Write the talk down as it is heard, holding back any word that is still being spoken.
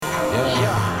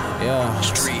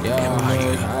Street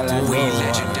Empire, we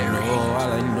legendary. All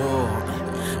I know,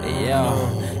 yeah,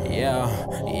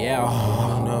 I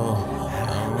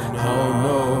don't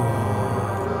know,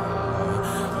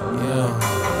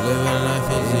 living life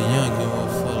as a youngin'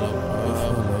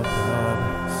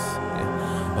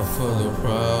 full of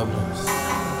problems.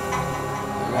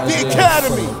 The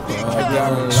Academy.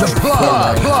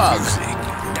 Plugs.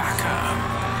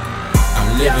 I'm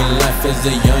living life as a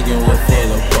youngin'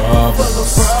 full of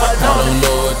problems. I don't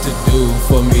know what to do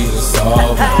for me to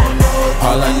solve it.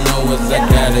 All I know is I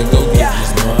gotta go get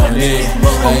this money.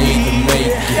 I either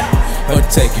make it or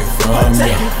take it from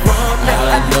you. All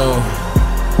I know,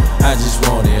 I just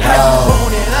want it all.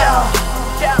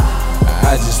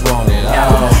 I just want it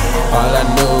all. All I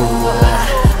know,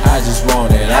 I just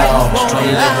want it all. I'm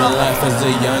living life as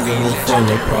a youngin' full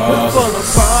of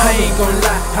problems. I ain't gon'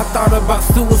 lie, I thought about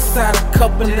suicide a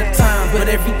couple of times, but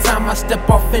every time I step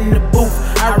off in the booth,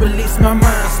 I release my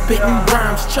mind, spitting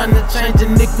rhymes, trying to change a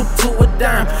nickel to a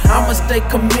dime. I'ma stay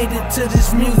committed to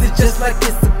this music just like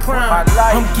it's a crime.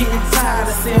 I'm getting tired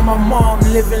of seeing my mom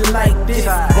living like this.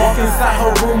 Walk inside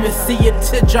her room and see a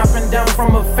tear dropping down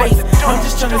from her face. I'm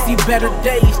just trying to see better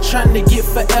days, trying to get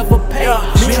forever paid.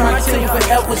 Me and my team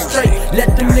forever straight,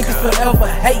 let them niggas forever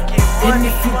hate. And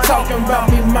if you talking about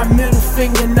me, my middle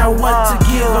finger now what to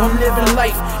give. I'm living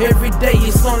life every day,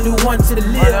 it's only one to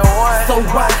live. So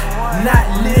why not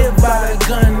live by the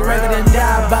gun rather than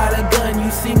die by the gun? You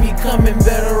see me coming,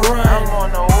 better run.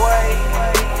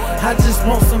 I just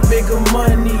want some bigger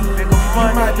money. You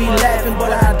might be laughing,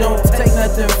 but I don't take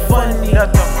nothing funny.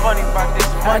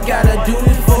 I gotta do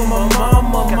this for my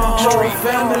mama, my whole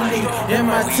family, and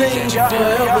my team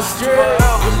forever straight.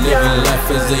 I'm living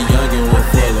life as a youngin'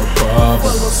 full of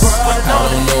problems. I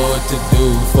don't know what to do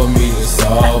for me to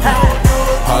solve it.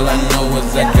 All I know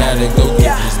is I gotta go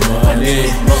get this money.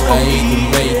 I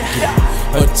either make it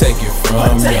or take it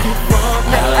from you.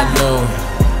 All I know,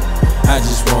 I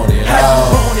just want it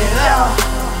all.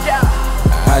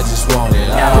 I just want it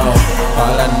all.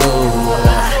 All I know,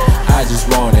 I just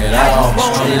want it all.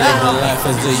 I'm living life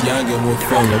as a youngin'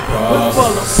 full of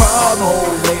problems.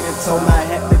 Old lady told me I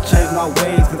had to change my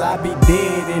ways, cause I be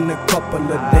dead in a couple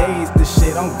of days. The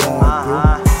shit I'm going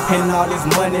through, and all this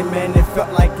money, man, it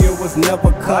felt like it was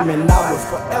never coming. I was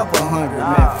forever hungry,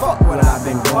 man, fuck what I've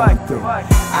been going through.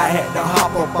 I had to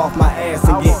hop up off my ass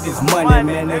and get this money,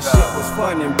 man. That shit was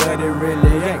funny, but it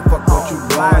really ain't. Fuck what you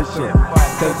going through,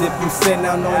 cause if you sit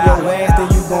down on your ass, then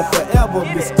you gon' forever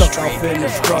be stuck off in the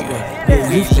struggle. Get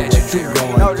used to what you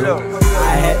going through.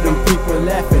 I had them people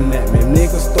laughing at me,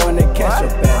 niggas starting to catch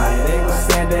up at me. They was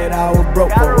saying that I was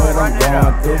broke for what I'm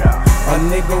going through. A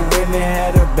nigga really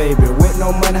had a baby with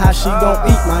no money, how she gon'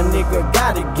 eat? My nigga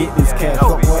gotta get this cash,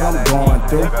 fuck what I'm going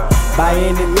through. By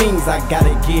any means I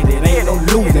gotta get it, ain't no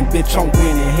losing, bitch, I'm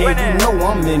winning. Hey, you know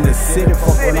I'm in the city,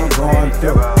 fuck what I'm going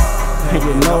through.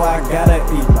 You know I gotta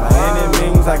eat, by any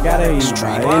means I gotta eat,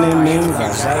 by any means I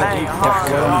gotta eat, fuck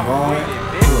what I'm going through.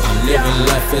 Living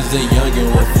life as a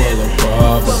youngin' full of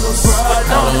problems. I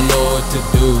don't know what to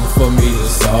do for me to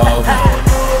solve it.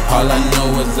 All I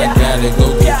know is I gotta go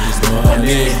get this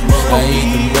money. I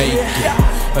either make it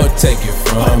or take it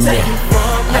from you.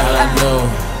 All I know,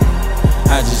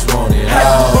 I just want it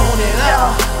all.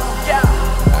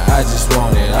 I just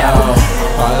want it all.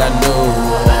 All I know,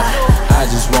 I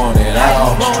just want it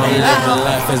all. I'm living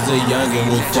life as a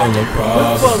youngin' full of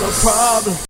problems.